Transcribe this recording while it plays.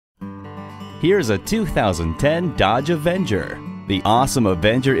Here's a 2010 Dodge Avenger. The awesome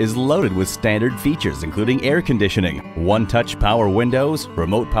Avenger is loaded with standard features including air conditioning, one-touch power windows,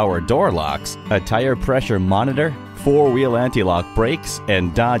 remote power door locks, a tire pressure monitor, four-wheel anti-lock brakes,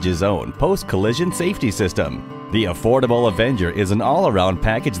 and Dodge's own post-collision safety system. The affordable Avenger is an all-around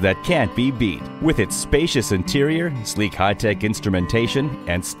package that can't be beat, with its spacious interior, sleek high-tech instrumentation,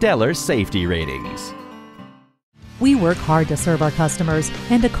 and stellar safety ratings. We work hard to serve our customers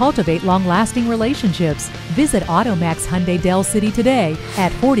and to cultivate long-lasting relationships. Visit Automax Hyundai Del City today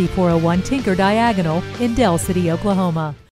at 4401 Tinker Diagonal in Del City, Oklahoma.